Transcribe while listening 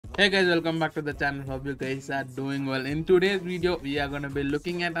Hey guys, welcome back to the channel. Hope you guys are doing well. In today's video, we are going to be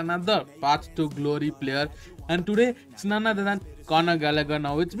looking at another Path to Glory player, and today it's none other than Conor Gallagher.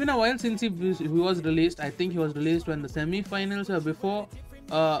 Now it's been a while since he was released. I think he was released when the semi-finals or before.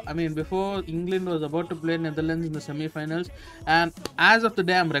 Before England was about to play Netherlands in the semi-finals, and as of the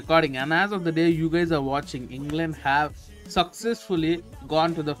day I'm recording, and as of the day you guys are watching, England have successfully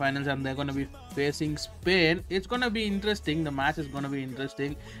gone to the finals and they're going to be facing Spain. It's going to be interesting. The match is going to be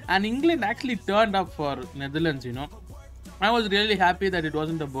interesting, and England actually turned up for Netherlands. I was really happy that it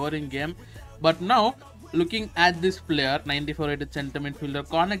wasn't a boring game. But now looking at this player, 94 rated centre midfielder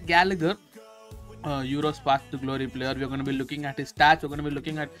Conor Gallagher, Euros Path to Glory player, we're going to be looking at his stats. We're going to be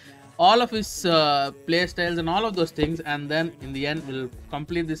looking at all of his play styles and all of those things, and then in the end we'll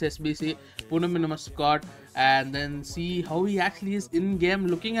complete this SBC, put him in a squad, and then see how he actually is in game.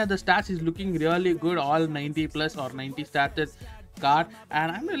 Looking at the stats, he's looking really good, all 90 plus or 90 started card,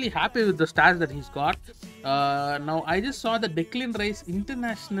 and I'm really happy with the stats that he's got. Now I just saw the Declan Rice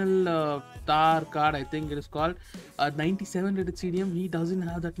international star card, I think it is called, 97 rated CDM. He doesn't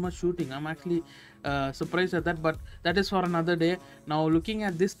have that much shooting. I'm actually surprised at that, but that is for another day. Now looking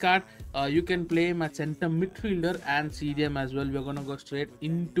at this card, you can play him at center midfielder and CDM as well. We're gonna go straight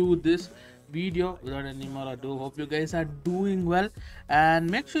into this video without any more ado. Hope you guys are doing well, and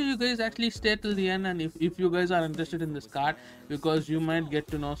make sure you guys actually stay till the end. And if you guys are interested in this card, because you might get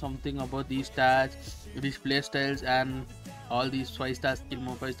to know something about these stats, these play styles, and all these 5-star skill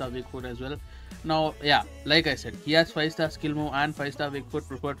move, 5-star weak foot as well. Now yeah, like I said, he has 5-star skill move and 5-star weak foot.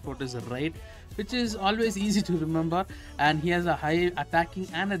 Preferred foot is right, which is always easy to remember, and he has a high attacking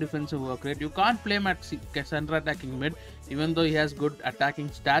and a defensive work rate. You can't play him at center attacking mid, even though he has good attacking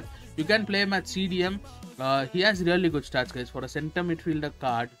stats. You can play him at CDM. He has really good stats, guys, for a center midfielder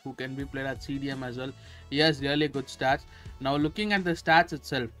card who can be played at CDM as well. He has really good stats. Now looking at the stats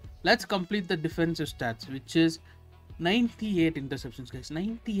itself, let's complete the defensive stats, which is 98 interceptions, guys.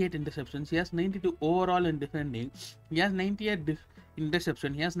 98 interceptions. He has 92 overall in defending. He has 98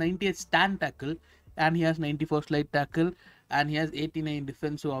 interception. He has 98 stand tackle, and he has 94 slide tackle, and he has 89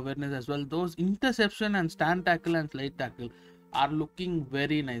 defensive awareness as well. Those interception and stand tackle and slide tackle are looking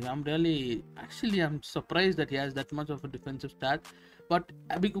very nice. I'm surprised that he has that much of a defensive stat. But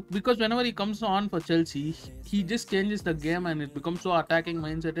because whenever he comes on for Chelsea, he just changes the game and it becomes so attacking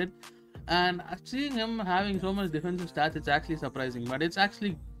mindseted. And seeing him having so much defensive stats, it's actually surprising, but it's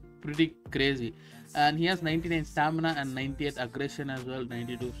actually pretty crazy. And he has 99 stamina and 98 aggression as well,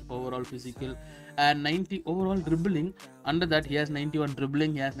 92 overall physical, and 90 overall dribbling. Under that, he has 91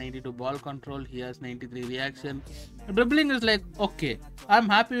 dribbling, he has 92 ball control, he has 93 reaction. Dribbling is like, okay, I'm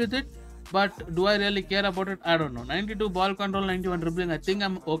happy with it, but do I really care about it? I don't know. 92 ball control, 91 dribbling, I think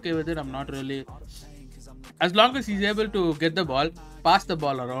I'm okay with it. I'm not really, as long as he's able to get the ball, pass the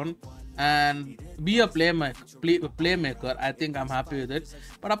ball around, and be a playmaker, I think I'm happy with it.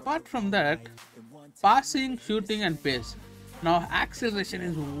 But apart from that, passing, shooting, and pace. Now acceleration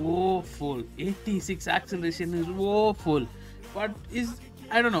is woeful. 86 acceleration is woeful, but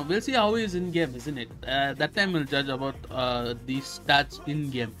I don't know. We'll see how he is in game, isn't it? That time we'll judge about these stats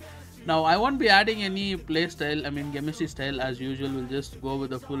in game. Now I won't be adding any play style, chemistry style as usual. We'll just go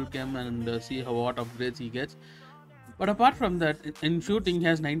with the full chem and see what upgrades he gets. But apart from that, in shooting, he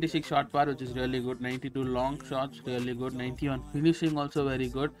has 96 shot power, which is really good. 92 long shots, really good. 91 finishing, also very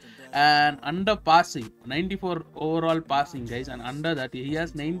good. And under passing, 94 overall passing, guys. And under that, he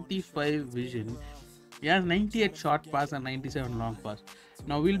has 95 vision. He has 98 short pass and 97 long pass.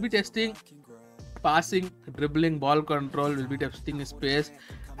 Now we'll be testing passing, dribbling, ball control. We'll be testing his pace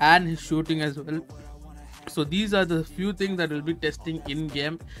and his shooting as well. So these are the few things that we'll be testing in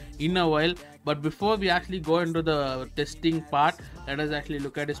game in a while. But before we actually go into the testing part, let us actually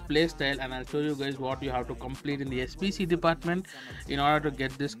look at his play style, and I'll show you guys what you have to complete in the SBC department in order to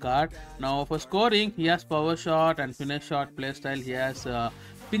get this card. Now for scoring, he has power shot and finish shot play style. He has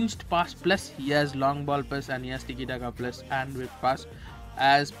pinched pass plus, he has long ball plus, and he has tiki taka plus and whip pass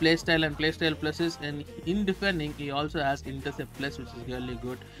as playstyle and playstyle pluses. And in defending, he also has intercept plus, which is really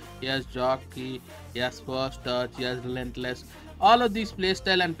good. He has jockey, he has first touch, he has relentless. All of these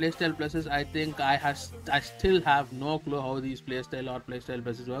playstyle and playstyle pluses, I think I still have no clue how these playstyle or playstyle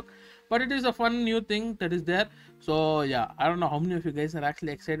pluses work, but it is a fun new thing that is there. So yeah, I don't know how many of you guys are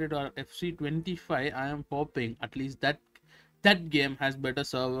actually excited or FC25. I am hoping at least that game has better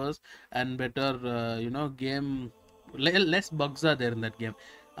servers and better game. Less bugs are there in that game.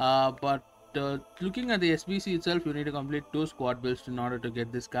 But looking at the SBC itself, you need to complete 2 squad builds in order to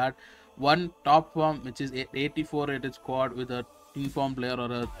get this card. One top form, which is 84 rated squad with a informed player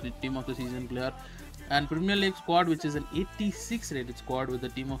or a team of the season player, and Premier League squad, which is an 86 rated squad with the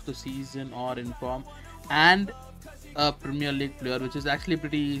team of the season or in form, and a Premier League player, which is actually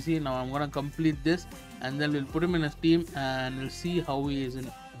pretty easy. Now I'm gonna complete this, and then we'll put him in a team, and we'll see how he is in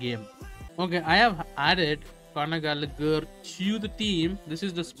game. Okay, I have added Conor Gallagher to the team. This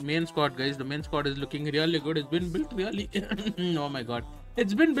is the main squad, guys. The main squad is looking really good. It's been built really oh my god,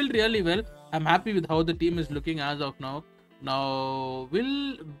 it's been built really well. I'm happy with how the team is looking as of now. Now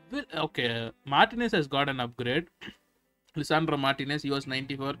will okay, Martinez has got an upgrade. Lisandro Martinez, he was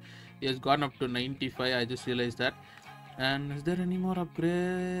 94, he has gone up to 95. I just realized that. And is there any more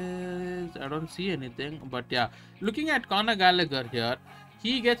upgrades? I don't see anything, but yeah, looking at Conor Gallagher here,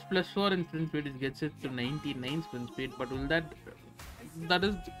 he gets +4 in sprint speed. It gets it to 99 sprint speed, but will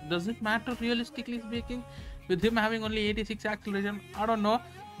does it matter realistically speaking with him having only 86 acceleration? I don't know.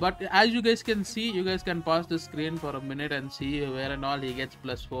 But as you guys can see, you guys can pause the screen for a minute and see where and all he gets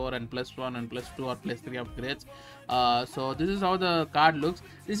 +4 and +1 and +2 or +3 upgrades. So this is how the card looks.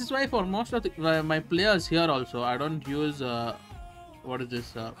 This is why for most of my players here also, I don't use what is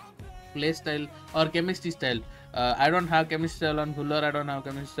this play style or chemistry style. I don't have chemistry style on Fuller. I don't have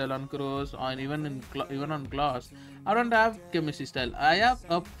chemistry style on Kroos, or even on Klaus. I don't have chemistry style. I have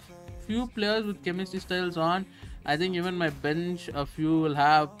a few players with chemistry styles on. I think even my bench, a few will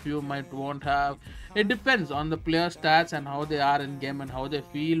have, few might won't have. It depends on the player stats and how they are in game and how they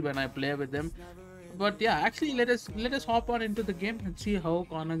feel when I play with them. But yeah, actually let us hop on into the game and see how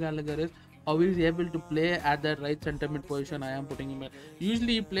Conor Gallagher is. How he is able to play at that right centre mid position. I am putting him at,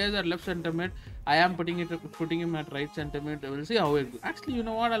 usually he plays at left centre mid. I am putting him at right centre mid. We'll see how it goes. Actually, you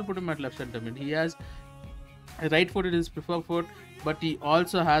know what? I'll put him at left centre mid. He has right foot is his preferred foot, but he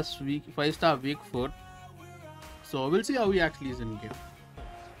also has 5-star weak foot. So we'll see how he actually is in game.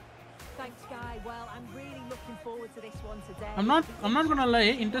 Thanks, Guy. Well, I'm really looking forward to this one today. I'm not gonna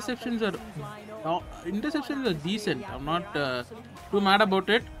lie. Interceptions are decent. I'm not too mad about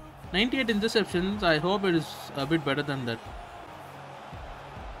it. 98 interceptions. I hope it is a bit better than that.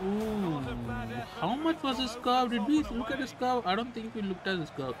 Ooh, how much was his curve? Did we look at his curve? I don't think we looked at his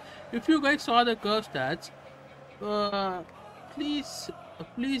curve. If you guys saw the curve stats,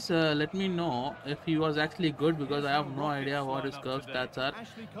 please let me know if he was actually good, because I have no idea what his curve stats are.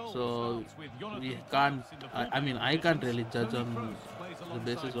 So we can't. I can't really judge on the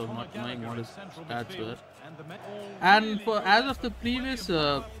basis of not knowing what his stats were. And for as of the previous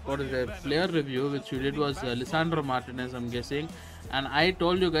player review which we did was Lisandro Martinez, I'm guessing, and I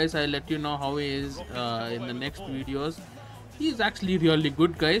told you guys I'll let you know how he is in the next videos. He's actually really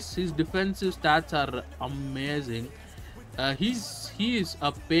good, guys. His defensive stats are amazing. He is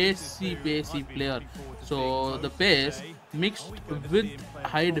a pacey player, so the pace mixed with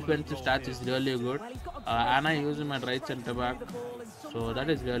high defensive stats is really good, and I use him at right centre back, so that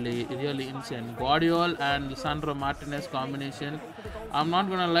is really insane. Guardiola and Lisandro Martinez combination, I'm not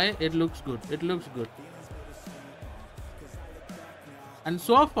gonna lie, it looks good. And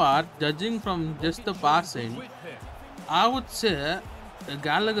so far, judging from just the passing, I would say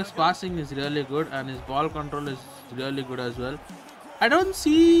Gallagher's passing is really good and his ball control is really good as well. I don't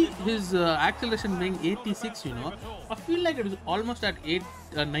see his acceleration being 86, you know. I feel like it was almost at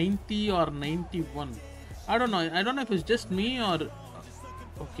 90 or 91. I don't know if it's just me or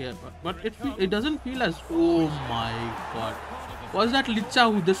okay, but it doesn't feel as, oh my god, was that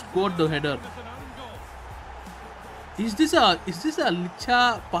Licha who just scored the header? Is this a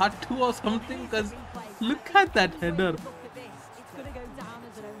Licha part 2 or something? Because look at that header.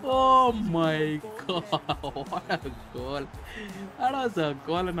 Oh my god, what a goal. That was a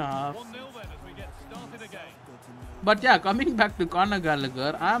goal and a half. But yeah, coming back to Conor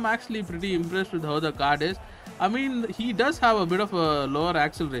Gallagher, I'm actually pretty impressed with how the card is. I mean, he does have a bit of a lower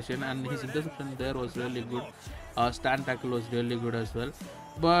acceleration and his interception there was really good. Stand tackle was really good as well.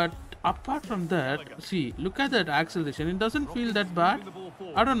 But apart from that, see, look at that acceleration. It doesn't feel that bad.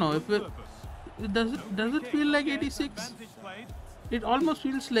 I don't know if it does it feel like 86? It almost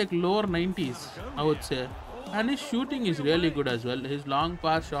feels like lower 90s, I would say. And his shooting is really good as well. His long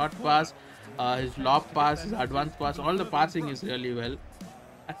pass, short pass, his lob pass, his advanced pass, all the passing is really well.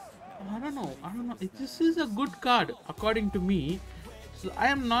 I don't know. This is a good card according to me. So I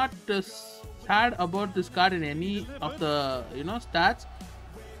am not sad about this card in any of the stats.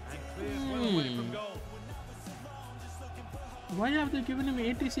 Why have they given him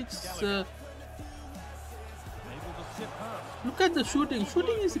 86? Look at the shooting.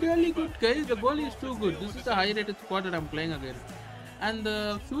 Shooting is really good, guys. The goalie is too good. This is a high-rated squad that I'm playing against, and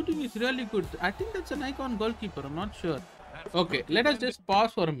the shooting is really good. I think that's an icon goalkeeper. I'm not sure. Okay, let us just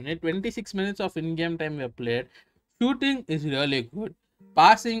pause for a minute. 26 minutes of in-game time we have played. Shooting is really good.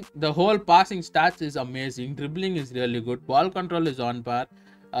 Passing, the whole passing stats is amazing. Dribbling is really good. Ball control is on par.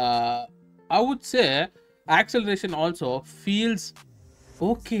 Uh, I would say acceleration also feels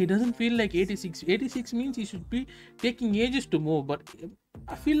okay. It doesn't feel like 86. 86 means he should be taking ages to move, but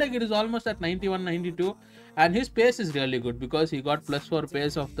I feel like it is almost at 91, 92. And his pace is really good because he got +4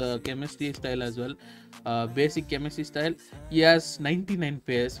 pace of the chemistry style as well. Basic chemistry style. He has 99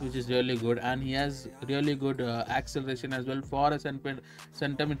 pace, which is really good, and he has really good acceleration as well for a center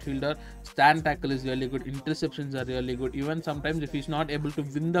midfielder. Stand tackle is really good. Interceptions are really good. Even sometimes if he's not able to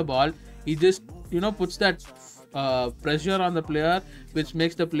win the ball, he just puts that pressure on the player, which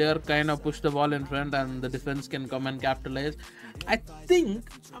makes the player kind of push the ball in front, and the defense can come and capitalize. I think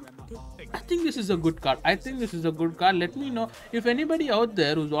this is a good card. Let me know if anybody out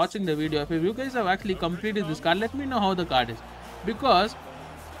there who's watching the video, if you guys have actually completed this card. Let me know how the card is, because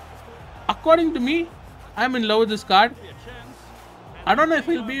according to me, I'm in love with this card. I don't know if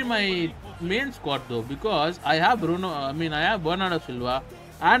he'll be in my main squad though, because I have I have Bernardo Silva,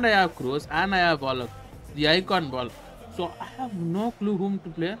 and I have Cruz, and I have Bollock, the icon ball. So I have no clue whom to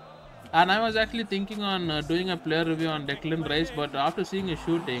play. And I was actually thinking on doing a player review on Declan Rice, but after seeing his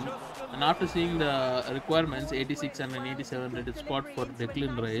shooting and after seeing the requirements, 86 and an 87 rated spot for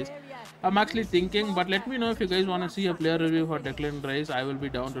Declan Rice, I'm actually thinking. But let me know if you guys want to see a player review for Declan Rice. I will be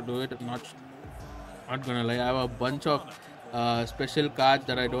down to do it. Not gonna lie, I have a bunch of special cards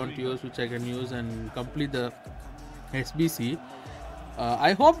that I don't use, which I can use and complete the SBC.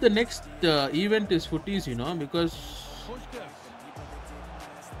 I hope the next event is futties, because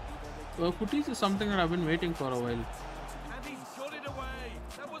futties is something that I've been waiting for a while. And he's got it away.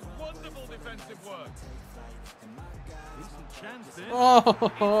 That was wonderful defensive work. Decent chance there.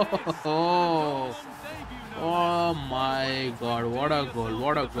 Oh my god, what a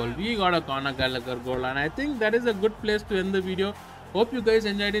goal. We got a Conor Gallagher goal, and I think that is a good place to end the video. Hope you guys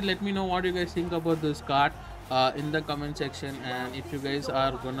enjoyed it. Let me know what you guys think about this card in the comment section, and if you guys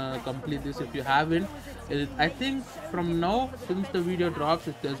are gonna complete this. If you haven't, I think from now, since the video drops,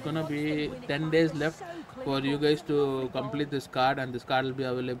 there's gonna be 10 days left for you guys to complete this card, and this card will be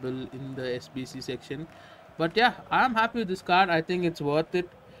available in the SBC section. But yeah, I'm happy with this card. I think it's worth it.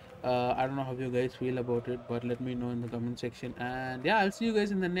 I don't know how you guys feel about it, but let me know in the comment section. And yeah, I'll see you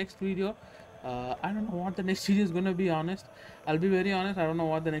guys in the next video. I don't know what the next video is gonna be, honest. I'll be very honest, I don't know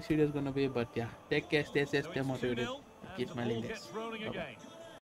what the next video is gonna be, but yeah, take care, stay safe, stay motivated, keep smiling, guys. Bye-bye.